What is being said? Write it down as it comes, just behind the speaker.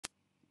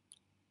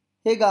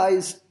Hey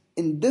guys,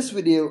 in this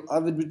video I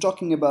will be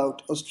talking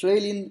about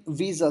Australian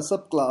visa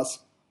subclass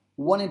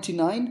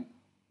 189,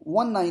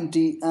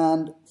 190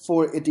 and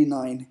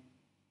 489.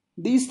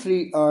 These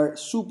three are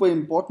super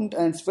important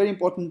and it's very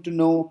important to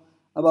know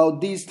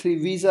about these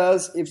three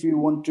visas if you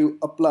want to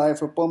apply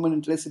for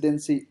permanent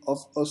residency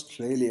of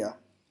Australia.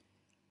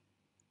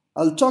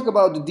 I'll talk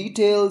about the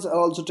details.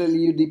 I'll also tell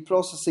you the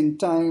processing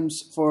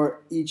times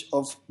for each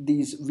of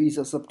these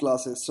visa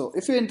subclasses. So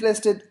if you're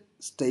interested,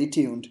 stay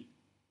tuned.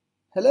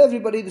 Hello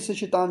everybody, this is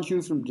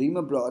Shitanshu from Dream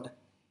Abroad.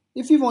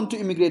 If you want to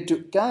immigrate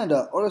to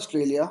Canada or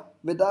Australia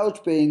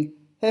without paying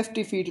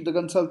hefty fee to the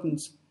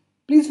consultants,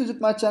 please visit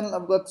my channel.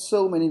 I've got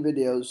so many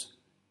videos.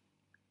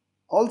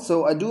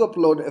 Also, I do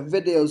upload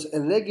videos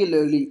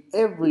regularly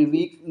every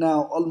week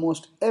now,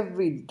 almost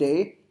every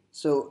day.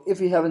 So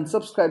if you haven't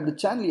subscribed the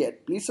channel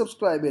yet, please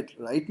subscribe it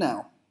right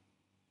now.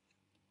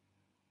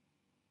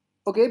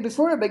 Okay,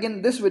 before I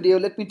begin this video,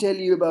 let me tell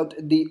you about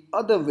the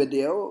other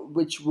video,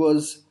 which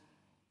was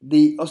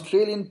the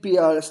Australian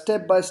PR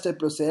step-by-step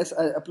process.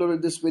 I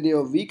uploaded this video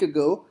a week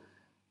ago.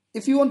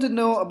 If you want to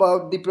know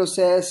about the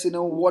process,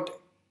 what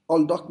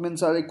all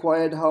documents are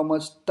required, how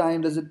much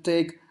time does it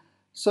take,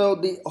 so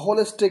the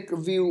holistic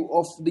view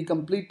of the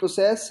complete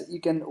process,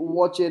 you can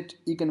watch it.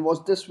 You can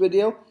watch this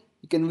video.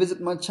 You can visit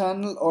my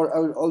channel, or I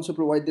will also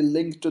provide the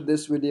link to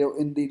this video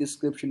in the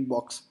description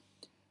box.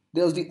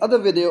 There's the other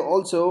video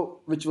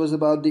also, which was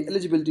about the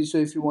eligibility. So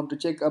if you want to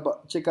check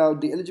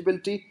out the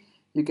eligibility,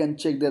 you can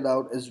check that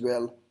out as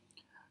well.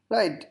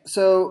 Right,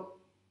 so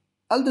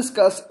I'll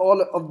discuss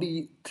all of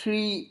the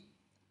three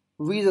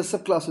visa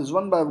subclasses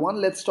one by one.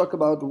 Let's talk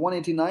about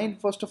 189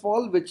 first of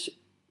all, which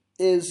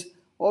is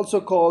also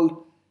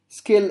called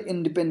skill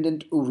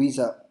independent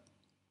visa.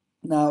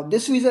 Now,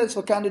 this visa is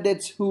for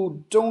candidates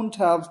who don't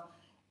have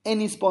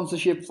any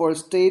sponsorship for a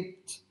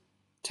state,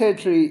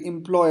 territory,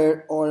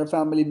 employer, or a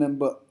family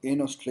member in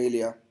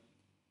Australia.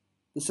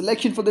 The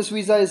selection for this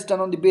visa is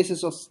done on the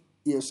basis of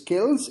your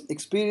skills,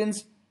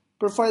 experience,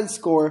 profile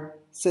score,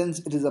 since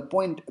it is a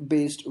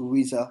point-based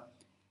visa.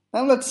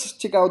 Now let's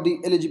check out the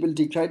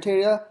eligibility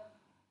criteria.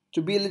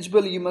 To be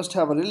eligible, you must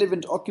have a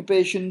relevant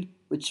occupation,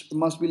 which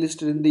must be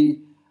listed in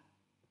the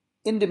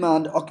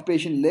in-demand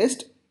occupation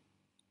list.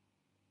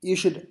 You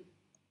should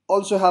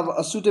also have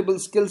a suitable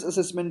skills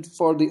assessment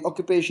for the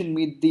occupation,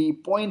 meet the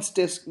points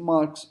test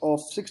marks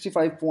of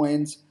 65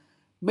 points.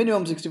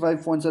 Minimum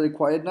 65 points are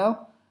required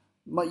now.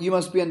 You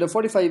must be under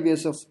 45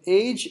 years of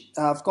age,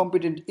 have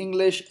competent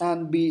English,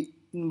 and be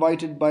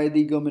invited by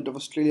the Government of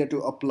Australia to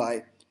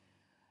apply.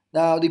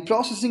 Now, the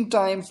processing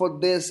time for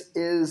this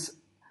is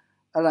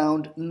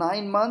around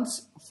 9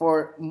 months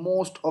for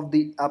most of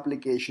the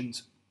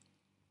applications.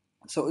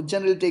 So it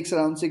generally takes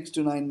around 6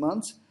 to 9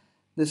 months.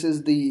 This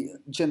is the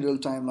general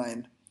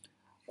timeline.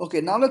 Okay,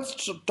 now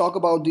let's talk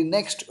about the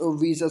next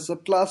visa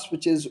subclass,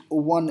 which is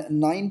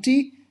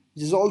 190,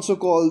 which is also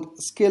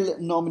called skill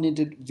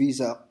nominated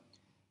visa.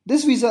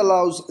 This visa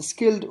allows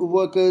skilled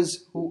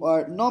workers who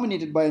are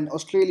nominated by an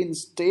Australian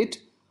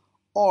state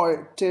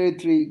or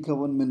territory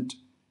government.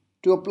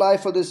 To apply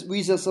for this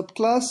visa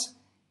subclass,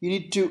 you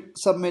need to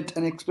submit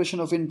an expression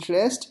of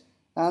interest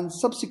and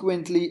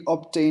subsequently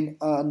obtain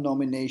a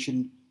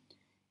nomination.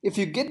 If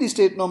you get the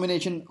state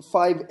nomination,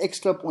 5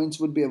 extra points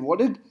would be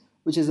awarded,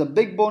 which is a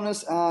big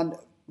bonus, and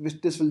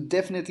this will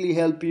definitely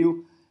help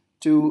you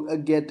to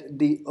get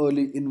the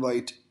early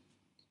invite.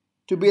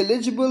 To be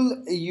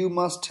eligible, you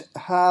must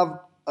have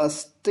a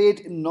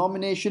state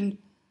nomination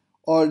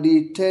or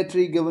the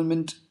territory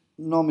government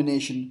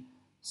nomination.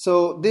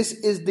 So this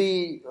is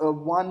the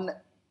one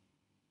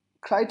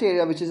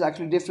criteria which is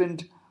actually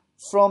different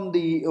from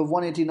the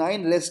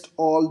 189. Rest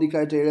all the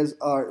criteria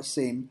are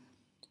same.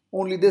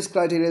 Only this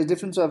criteria is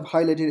different, so I've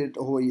highlighted it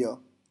over here.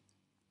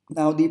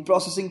 Now the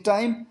processing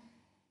time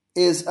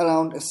is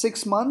around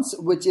 6 months,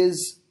 which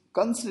is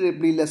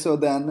considerably lesser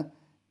than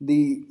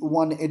the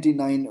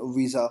 189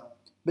 visa,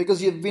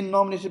 because you've been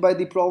nominated by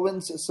the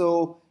province.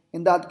 So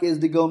in that case,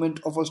 the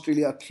Government of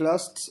Australia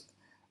trusts,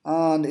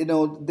 and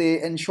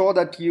they ensure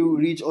that you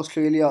reach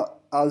Australia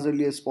as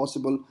early as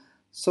possible.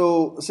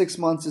 So 6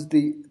 months is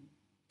the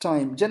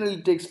time. Generally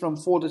it takes from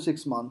 4 to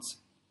 6 months.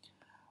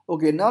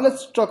 Okay, now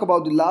let's talk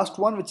about the last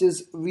one, which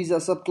is visa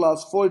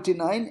subclass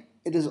 489.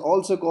 It is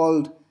also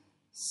called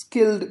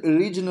skilled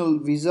regional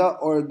visa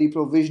or the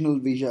provisional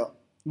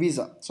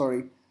visa.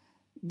 Sorry.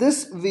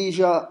 This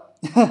visa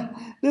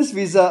this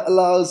visa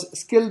allows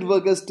skilled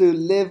workers to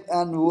live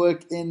and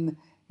work in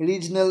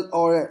regional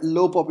or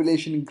low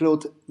population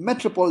growth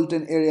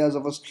metropolitan areas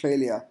of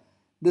Australia.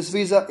 This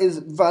visa is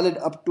valid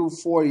up to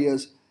 4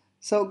 years.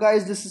 So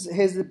guys,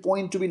 here's the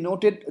point to be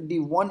noted. The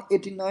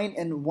 189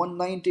 and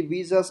 190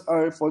 visas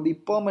are for the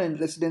permanent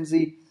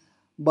residency,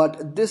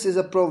 but this is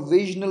a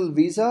provisional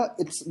visa.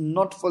 It's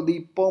not for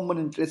the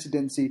permanent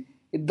residency.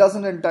 It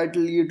doesn't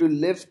entitle you to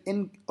live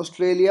in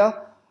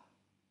Australia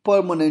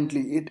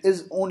permanently. It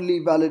is only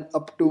valid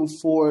up to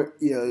 4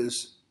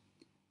 years.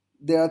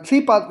 There are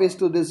 3 pathways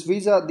to this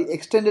visa: the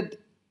extended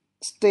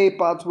stay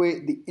pathway,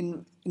 the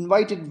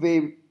invited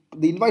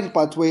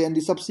pathway, and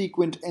the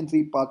subsequent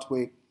entry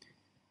pathway.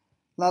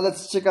 Now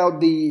let's check out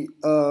the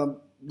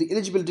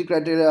eligibility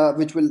criteria,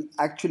 which will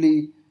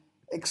actually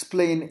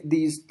explain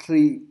these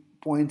 3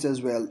 points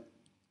as well.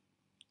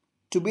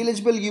 To be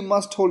eligible, you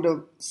must hold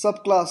a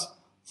subclass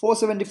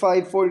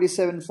 475,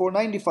 487,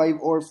 495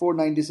 or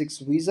 496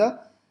 visa.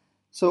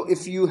 So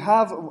if you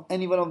have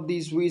any one of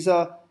these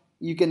visa,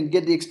 you can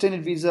get the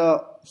extended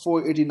visa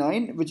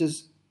 489, which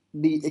is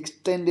the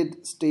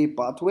extended stay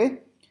pathway,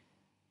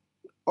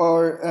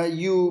 or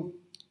you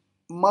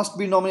must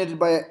be nominated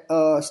by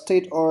a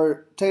state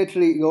or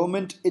territory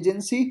government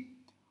agency,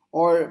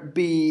 or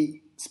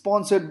be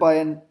sponsored by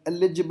an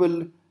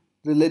eligible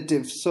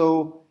relative.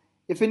 So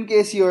if in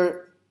case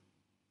you're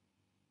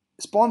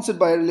sponsored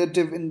by a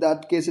relative, in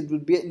that case it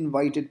would be an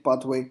invited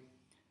pathway.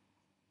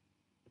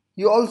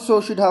 You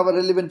also should have a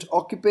relevant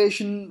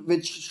occupation,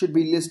 which should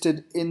be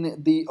listed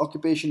in the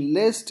occupation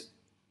list.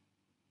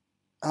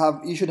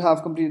 You should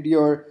have completed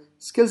your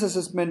skills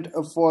assessment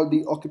for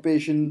the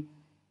occupation,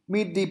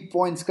 meet the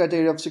points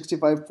criteria of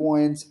 65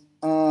 points,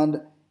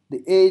 and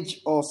the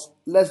age of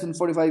less than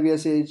 45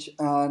 years age,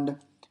 and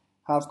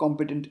have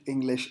competent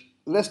English.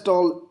 Rest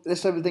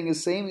everything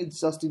is same.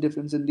 It's just the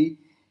difference in the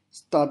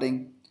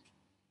starting.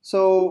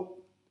 So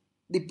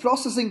the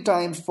processing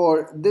time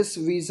for this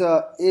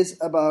visa is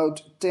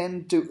about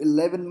 10 to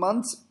 11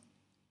 months.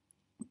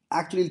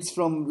 Actually, it's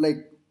from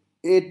like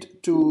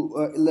 8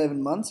 to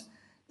 11 months.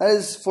 That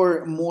is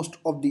for most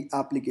of the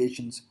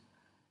applications.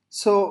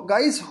 So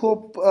guys,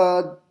 hope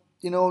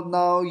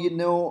now you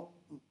know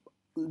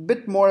a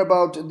bit more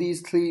about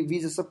these 3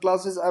 visa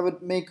subclasses. I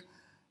would make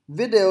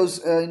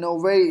videos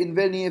very in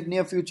very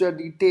near future,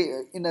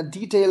 in a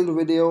detailed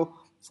video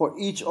for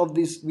each of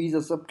these visa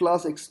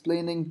subclass,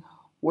 explaining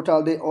what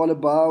are they all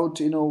about,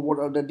 what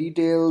are the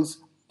details.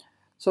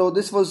 So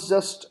this was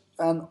just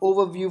an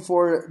overview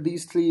for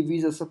these 3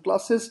 visa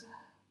subclasses.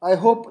 I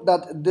hope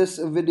that this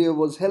video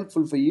was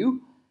helpful for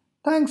you.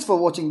 Thanks for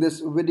watching this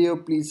video.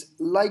 Please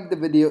like the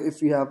video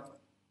if you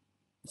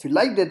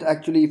liked it,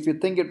 actually, if you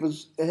think it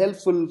was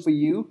helpful for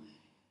you,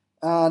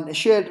 and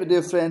share it with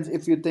your friends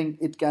if you think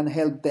it can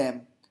help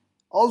them.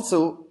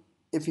 Also,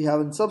 if you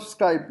haven't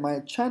subscribed my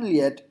channel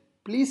yet,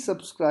 please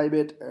subscribe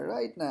it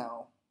right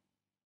now.